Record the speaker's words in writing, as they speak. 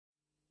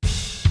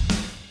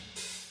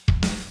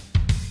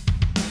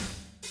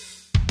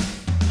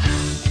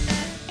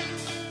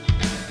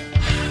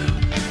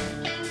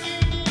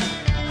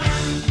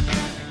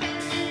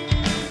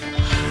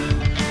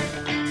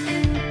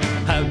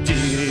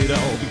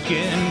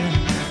begin?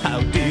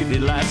 How did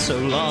it last so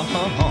long?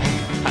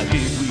 How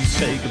did we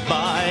say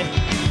goodbye?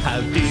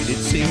 How did it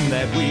seem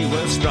that we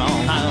were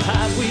strong? How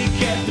have we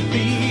kept the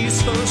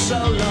peace for so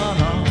long?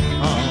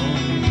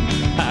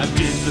 How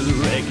did the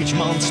wreckage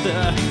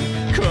monster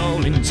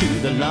crawl into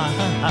the light?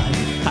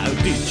 How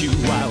did you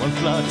wow and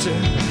flutter?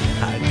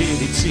 How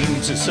did it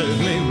seem to serve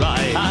me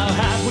right? How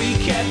have we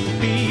kept the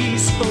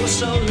peace for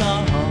so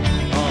long?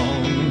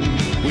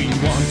 We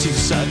want to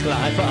suck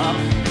life up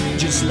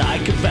just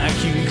like a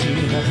vacuum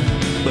cleaner,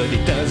 but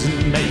it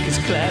doesn't make us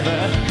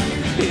clever,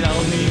 it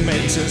only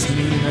makes us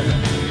meaner.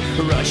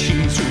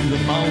 Rushing through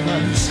the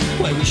moments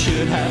when we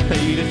should have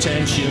paid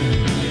attention.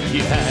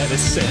 You had a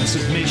sense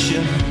of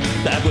mission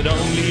that would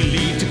only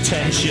lead to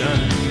tension.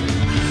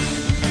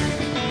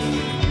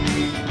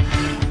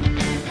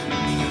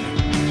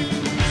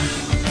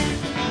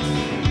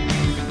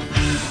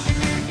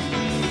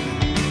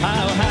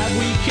 How have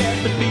we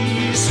kept the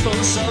peace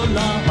for so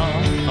long?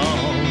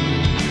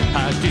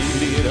 How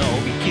did it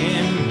all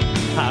begin?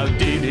 How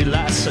did it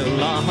last so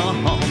long?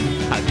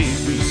 How did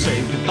we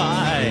say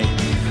goodbye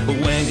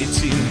when it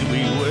seemed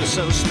we were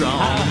so strong?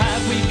 How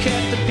have we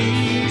kept the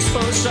peace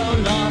for so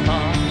long?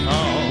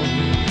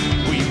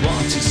 We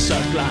want to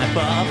suck life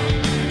up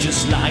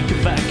just like a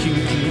vacuum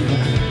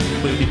cleaner,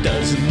 but it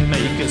doesn't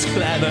make us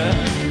clever,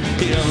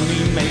 it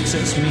only makes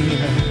us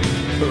meaner.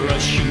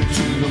 Rushing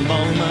through the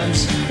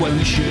moments when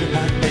we should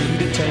have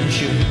paid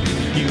attention.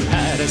 You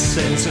had a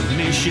sense of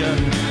mission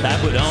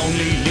that would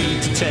only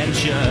lead to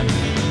tension.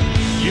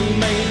 You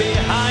may be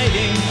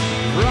hiding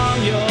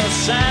from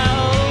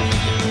yourself.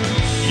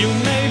 You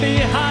may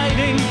be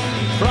hiding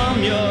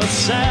from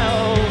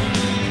yourself.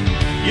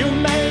 You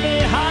may be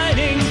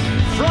hiding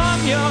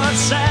from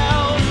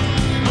yourself.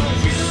 But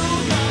you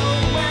know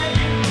where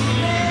you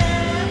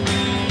live.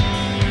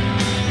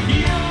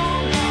 You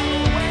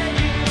know where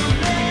you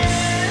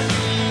live.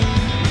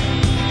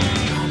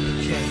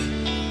 Complicate,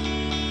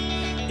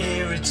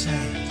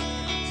 irritate,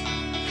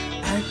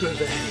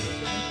 aggravate,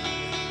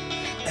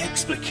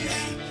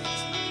 explicate.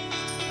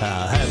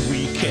 How have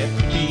we kept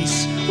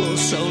peace for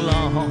so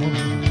long?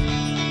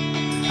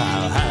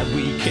 How have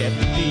we kept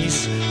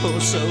peace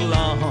for so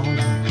long?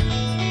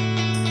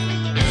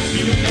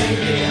 You may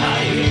be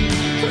hiding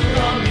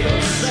from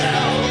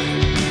yourself.